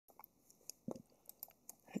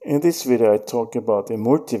In this video I talk about a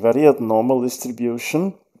multivariate normal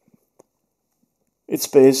distribution. It's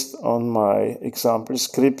based on my example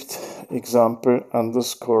script, example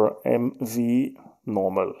underscore MV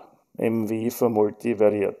normal, MV for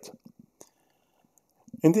multivariate.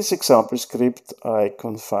 In this example script I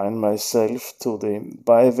confine myself to the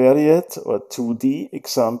bivariate or 2D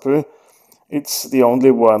example. It's the only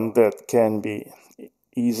one that can be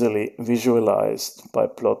easily visualized by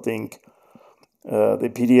plotting the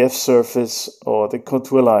PDF surface or the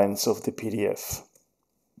contour lines of the PDF.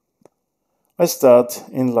 I start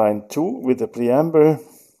in line 2 with the preamble.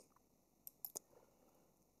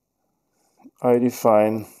 I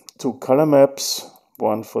define two color maps,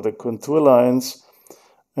 one for the contour lines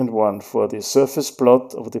and one for the surface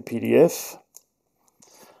plot of the PDF.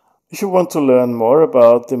 If you want to learn more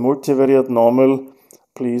about the multivariate normal,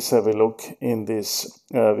 please have a look in this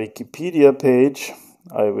Wikipedia page.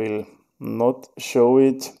 I will not show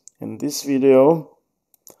it in this video.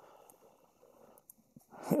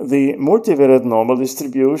 The multivariate normal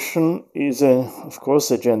distribution is, of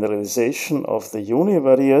course, a generalization of the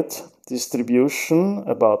univariate distribution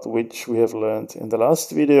about which we have learned in the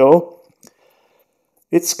last video.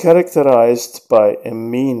 It's characterized by a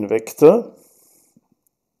mean vector.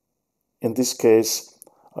 In this case,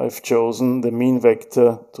 I've chosen the mean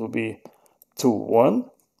vector to be 2, 1.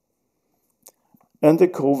 And the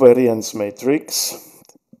covariance matrix,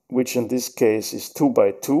 which in this case is 2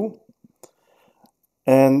 by 2.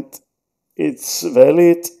 And it's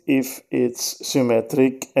valid if it's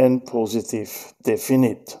symmetric and positive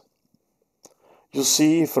definite. You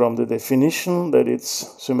see from the definition that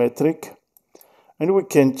it's symmetric, and we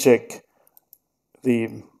can check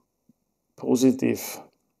the positive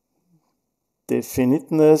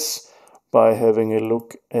definiteness by having a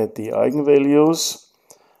look at the eigenvalues.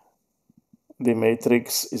 The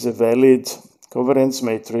matrix is a valid covariance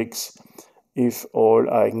matrix if all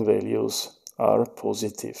eigenvalues are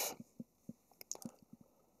positive.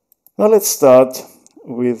 Now let's start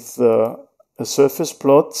with a surface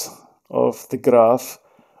plot of the graph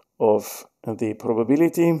of the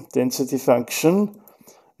probability density function.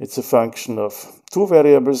 It's a function of two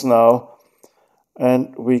variables now,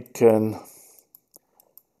 and we can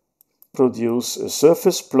produce a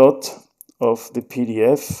surface plot of the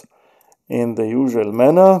PDF in the usual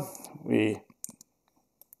manner. We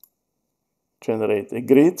generate a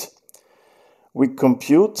grid. We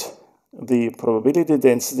compute the probability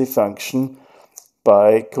density function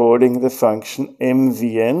by calling the function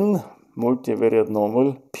MVN, multivariate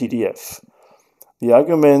normal PDF. The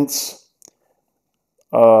arguments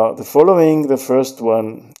are the following. The first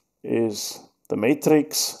one is the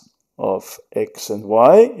matrix of x and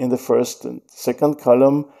y in the first and second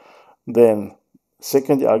column. Then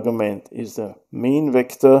second argument is the mean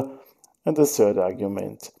vector, and the third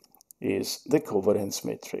argument is the covariance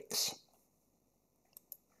matrix.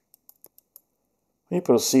 We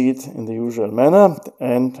proceed in the usual manner,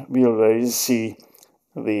 and we already see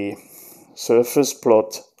the surface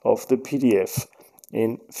plot of the PDF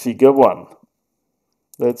in figure 1.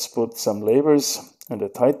 Let's put some labels and a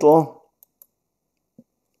title.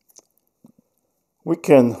 We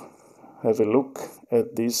can have a look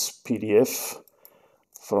at this PDF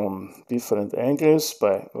from different angles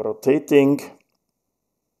by rotating.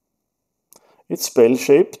 It's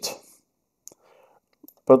bell-shaped,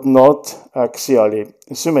 but not axially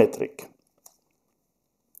symmetric.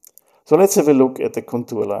 So let's have a look at the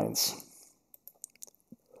contour lines.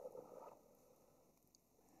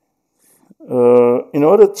 In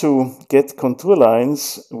order to get contour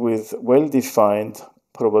lines with well-defined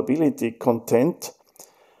probability content,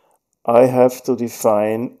 I have to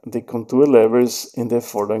define the contour levels in the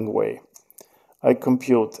following way. I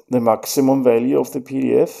compute the maximum value of the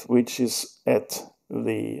PDF, which is at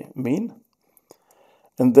the mean.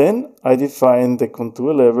 And then I define the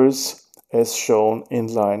contour levels as shown in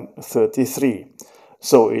line 33.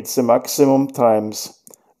 So it's the maximum times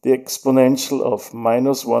the exponential of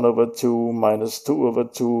 -1/2,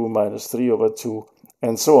 -2/2, -3/2,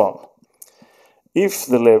 and so on. If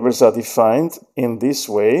the levels are defined in this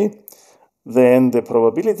way, then the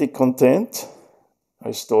probability content,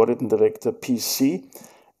 I store it in the vector PC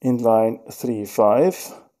in line 3,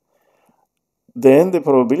 5. Then the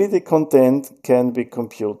probability content can be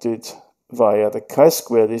computed via the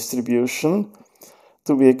chi-square distribution,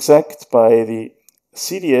 to be exact by the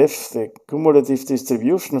CDF, the cumulative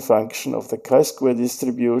distribution function of the chi-square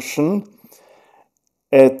distribution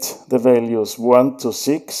at the values 1 to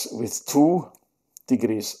 6 with 2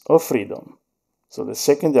 degrees of freedom. So the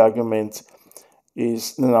second argument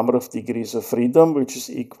is the number of degrees of freedom, which is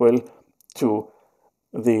equal to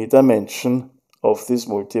the dimension of this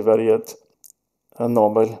multivariate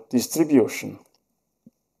normal distribution.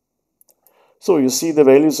 So you see the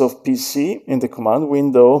values of PC in the command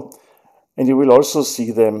window, and you will also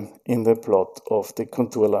see them in the plot of the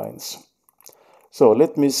contour lines. So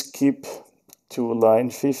let me skip to line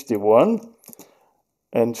 51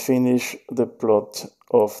 and finish the plot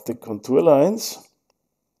of the contour lines.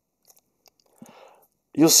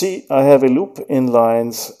 You see I have a loop in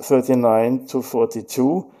lines 39 to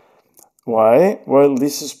 42. Why? Well,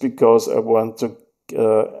 this is because I want to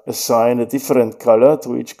assign a different color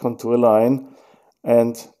to each contour line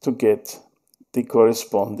and to get the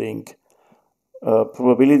corresponding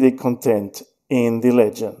probability content in the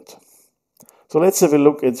legend. So let's have a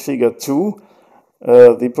look at figure 2.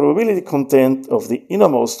 The probability content of the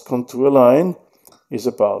innermost contour line is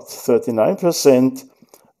about 39%.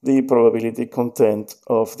 The probability content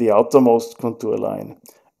of the outermost contour line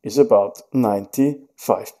is about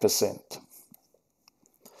 95%.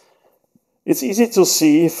 It's easy to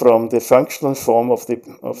see from the functional form of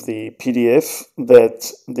the PDF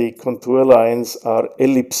that the contour lines are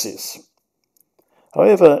ellipses.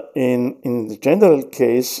 However, in the general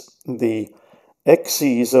case, the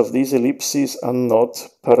axes of these ellipses are not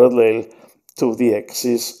parallel to the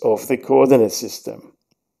axis of the coordinate system.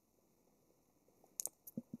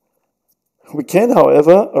 We can,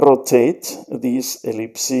 however, rotate these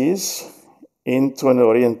ellipses into an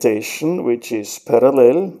orientation which is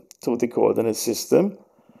parallel to the coordinate system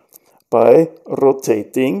by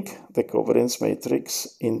rotating the covariance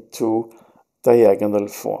matrix into diagonal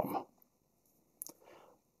form.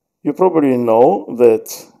 You probably know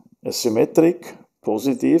that a symmetric,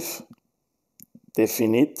 positive,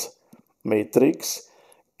 definite matrix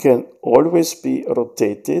can always be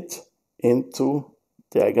rotated into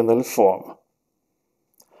diagonal form.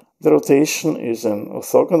 The rotation is an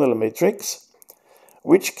orthogonal matrix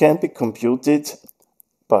which can be computed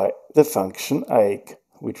by the function eig,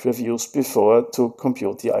 which we've used before to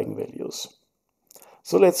compute the eigenvalues.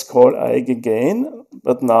 So let's call eig again,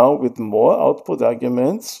 but now with more output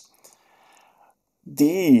arguments.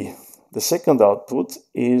 The second output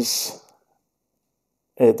is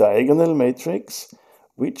a diagonal matrix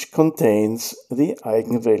which contains the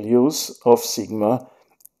eigenvalues of sigma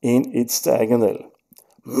in its diagonal.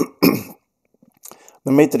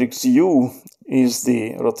 The matrix U is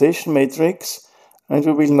the rotation matrix, and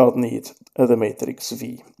we will not need the matrix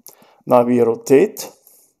V. Now we rotate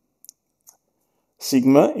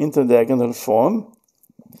sigma into diagonal form.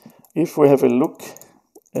 If we have a look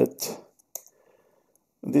at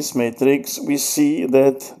this matrix, we see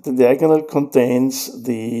that the diagonal contains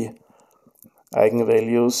the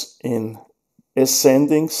eigenvalues in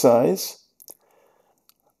ascending size.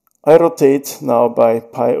 I rotate now by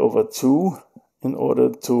pi over 2 in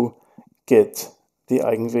order to get the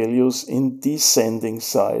eigenvalues in descending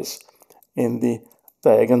size in the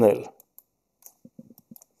diagonal.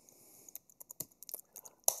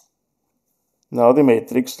 Now the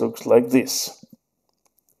matrix looks like this.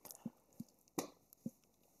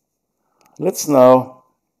 Let's now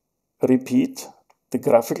repeat the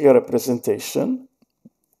graphical representation.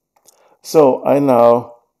 So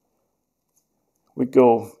we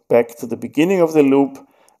go back to the beginning of the loop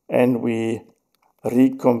and we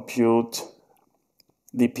recompute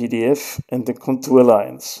the PDF and the contour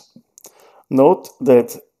lines. Note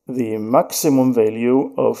that the maximum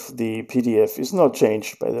value of the PDF is not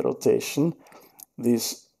changed by the rotation.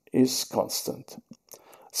 This is constant.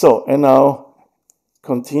 So, and now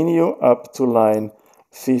continue up to line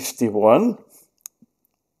 51.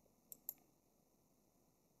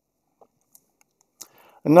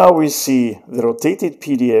 And now we see the rotated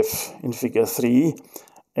PDF in figure 3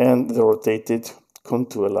 and the rotated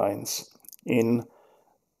contour lines in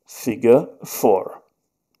figure 4.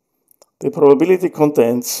 The probability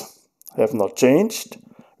contents have not changed.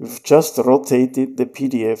 We've just rotated the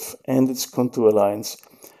PDF and its contour lines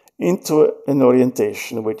into an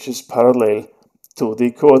orientation which is parallel to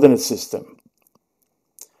the coordinate system.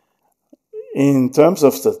 In terms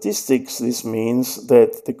of statistics, this means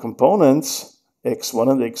that the components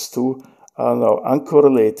x1 and x2 are now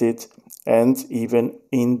uncorrelated and even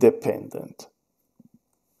independent.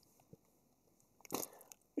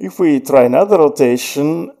 If we try another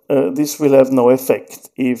rotation, this will have no effect.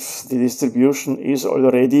 If the distribution is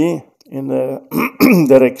already in a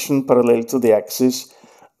direction parallel to the axis,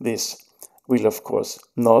 this will of course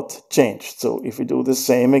not change. So if we do the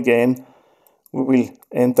same again, we will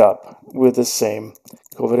end up with the same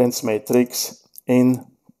covariance matrix in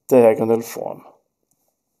diagonal form.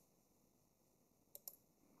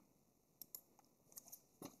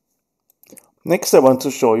 Next, I want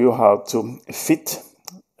to show you how to fit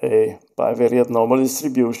a bivariate normal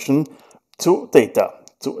distribution to data,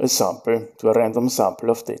 to a sample, to a random sample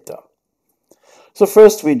of data. So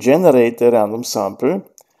first we generate a random sample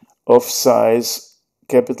of size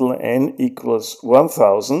capital N equals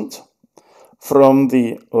 1000 from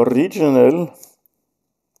the original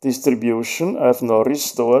distribution. I've now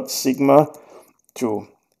restored sigma to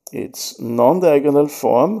its non-diagonal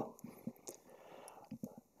form,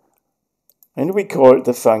 and we call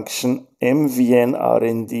the function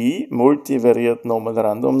MVNRND, multivariate normal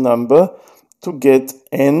random number, to get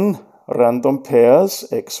n random pairs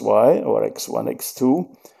xy or x1,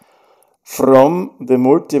 x2 from the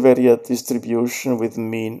multivariate distribution with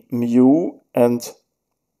mean mu and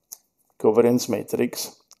covariance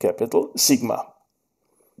matrix capital sigma.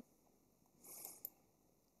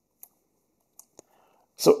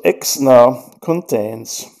 So X now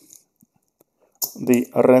contains the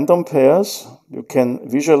random pairs. You can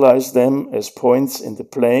visualize them as points in the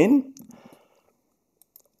plane.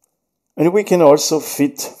 And we can also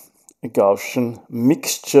fit a Gaussian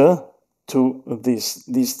mixture to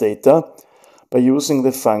these data by using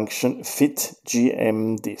the function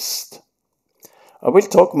fitGMDist. I will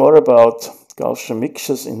talk more about Gaussian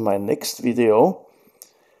mixtures in my next video.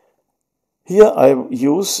 Here I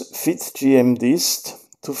use fitGMDist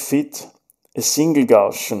to fit a single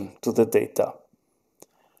Gaussian to the data.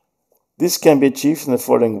 This can be achieved in the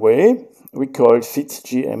following way. We call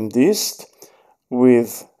fitGMDist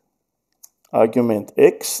with argument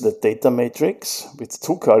x, the data matrix, with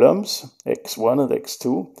two columns, x1 and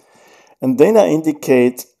x2. And then I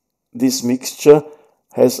indicate this mixture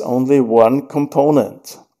has only one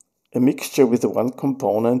component. A mixture with one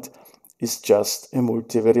component is just a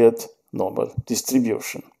multivariate normal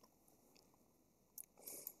distribution.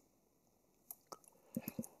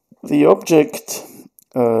 The object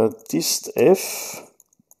dist f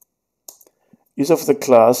is of the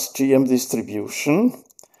class GM distribution,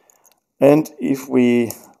 and if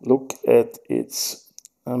we look at its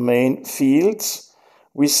main fields,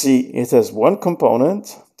 we see it has one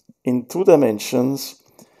component in 2 dimensions.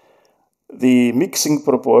 The mixing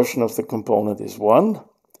proportion of the component is 1,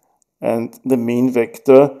 and the mean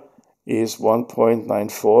vector is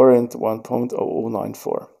 1.94 and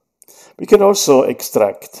 1.0094. We can also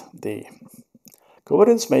extract the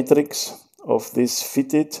covariance matrix of this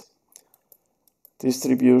fitted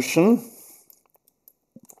distribution.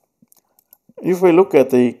 If we look at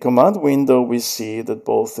the command window, we see that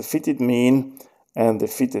both the fitted mean and the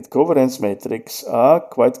fitted covariance matrix are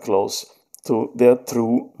quite close to their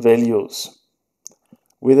true values,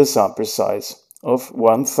 with a sample size of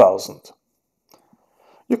 1000.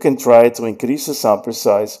 You can try to increase the sample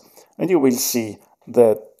size, and you will see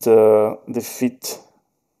that the fit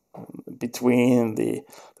between the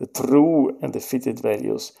true and the fitted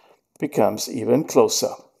values becomes even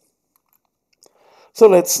closer. So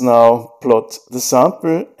let's now plot the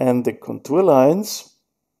sample and the contour lines.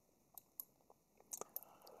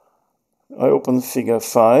 I open figure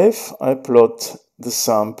 5. I plot the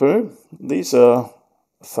sample. These are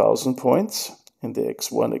 1000 points in the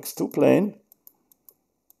x1, x2 plane.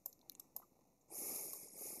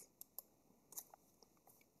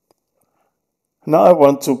 Now I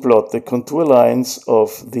want to plot the contour lines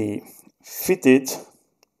of the fitted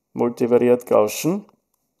multivariate Gaussian,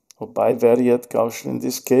 or bivariate Gaussian in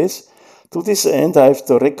this case. To this end, I have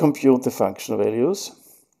to recompute the function values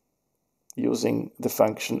using the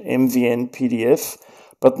function MVN_PDF,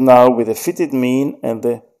 but now with a fitted mean and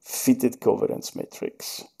the fitted covariance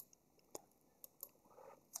matrix.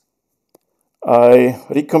 I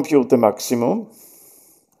recompute the maximum,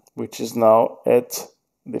 which is now at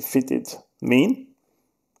the fitted mean.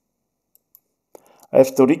 I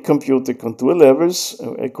have to recompute the contour levels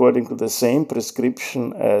according to the same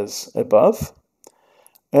prescription as above,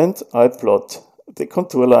 and I plot the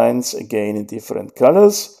contour lines again in different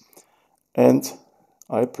colors, and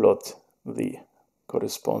I plot the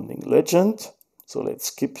corresponding legend. So let's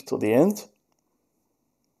skip to the end.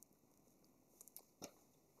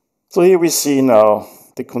 So here we see now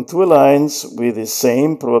the contour lines with the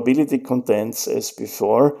same probability contents as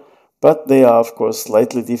before, but they are of course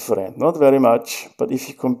slightly different, not very much, but if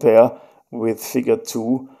you compare with figure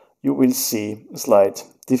 2, you will see slight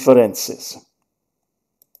differences.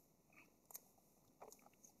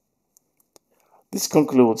 This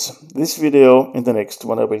concludes this video. In the next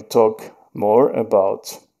one I will talk more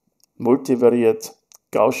about multivariate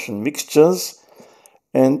Gaussian mixtures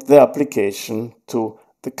and their application to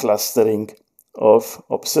the clustering of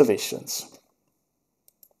observations.